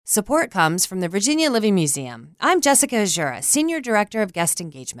Support comes from the Virginia Living Museum. I'm Jessica Azura, Senior Director of Guest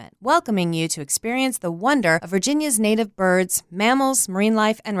Engagement, welcoming you to experience the wonder of Virginia's native birds, mammals, marine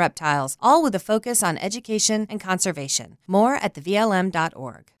life, and reptiles, all with a focus on education and conservation. More at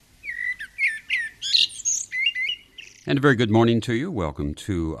thevlm.org. And a very good morning to you. Welcome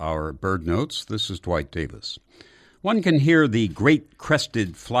to our Bird Notes. This is Dwight Davis. One can hear the great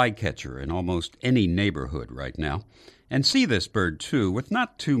crested flycatcher in almost any neighborhood right now, and see this bird, too, with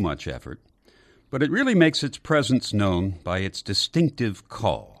not too much effort, but it really makes its presence known by its distinctive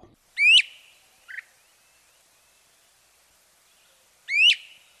call.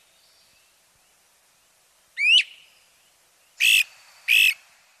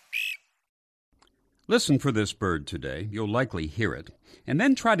 Listen for this bird today. You'll likely hear it, and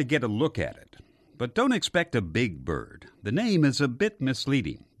then try to get a look at it. But don't expect a big bird. The name is a bit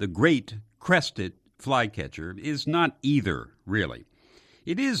misleading. The great crested flycatcher is not either, really.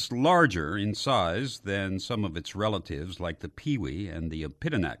 It is larger in size than some of its relatives like the peewee and the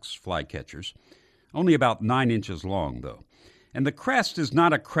Epidionax flycatchers, only about 9 inches long, though. And the crest is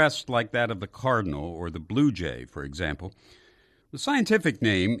not a crest like that of the cardinal or the blue jay, for example. The scientific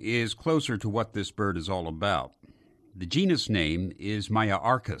name is closer to what this bird is all about. The genus name is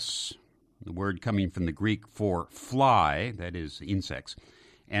Maiarchus, the word coming from the Greek for fly, that is insects,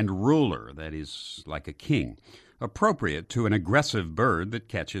 and ruler, that is like a king, appropriate to an aggressive bird that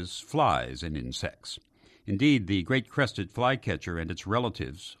catches flies and insects. Indeed, the great crested flycatcher and its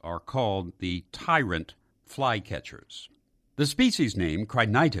relatives are called the tyrant flycatchers. The species name,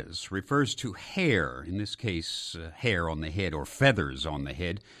 crinitis, refers to hair, in this case hair on the head or feathers on the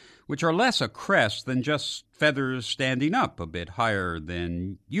head, which are less a crest than just feathers standing up a bit higher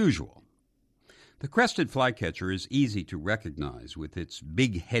than usual. The crested flycatcher is easy to recognize with its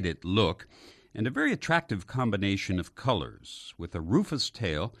big-headed look and a very attractive combination of colors, with a rufous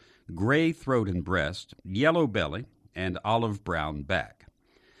tail, gray throat and breast, yellow belly, and olive-brown back.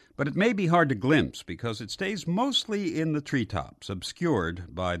 But it may be hard to glimpse because it stays mostly in the treetops,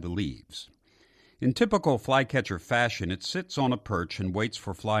 obscured by the leaves. In typical flycatcher fashion, it sits on a perch and waits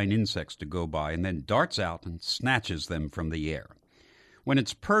for flying insects to go by and then darts out and snatches them from the air. When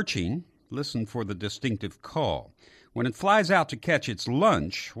it's perching, listen for the distinctive call. When it flies out to catch its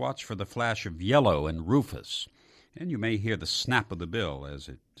lunch, watch for the flash of yellow and rufous, and you may hear the snap of the bill as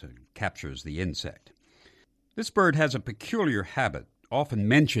it captures the insect. This bird has a peculiar habit, often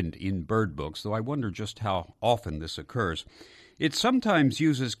mentioned in bird books, though I wonder just how often this occurs. It sometimes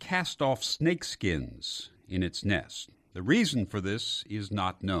uses cast-off snake skins in its nest. The reason for this is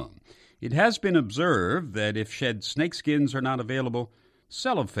not known. It has been observed that if shed snake skins are not available,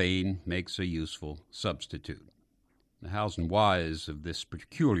 cellophane makes a useful substitute. The hows and whys of this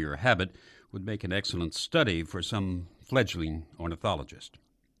peculiar habit would make an excellent study for some fledgling ornithologist.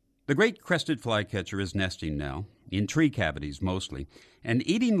 The great crested flycatcher is nesting now, in tree cavities mostly, and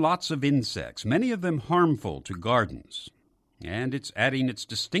eating lots of insects, many of them harmful to gardens. And it's adding its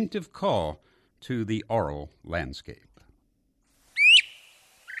distinctive call to the aural landscape.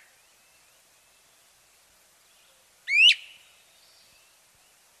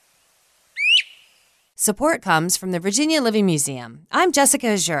 Support comes from the Virginia Living Museum. I'm Jessica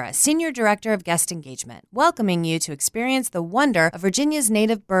Azura, Senior Director of Guest Engagement, welcoming you to experience the wonder of Virginia's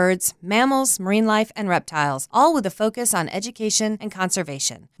native birds, mammals, marine life, and reptiles, all with a focus on education and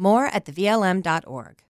conservation. More at thevlm.org.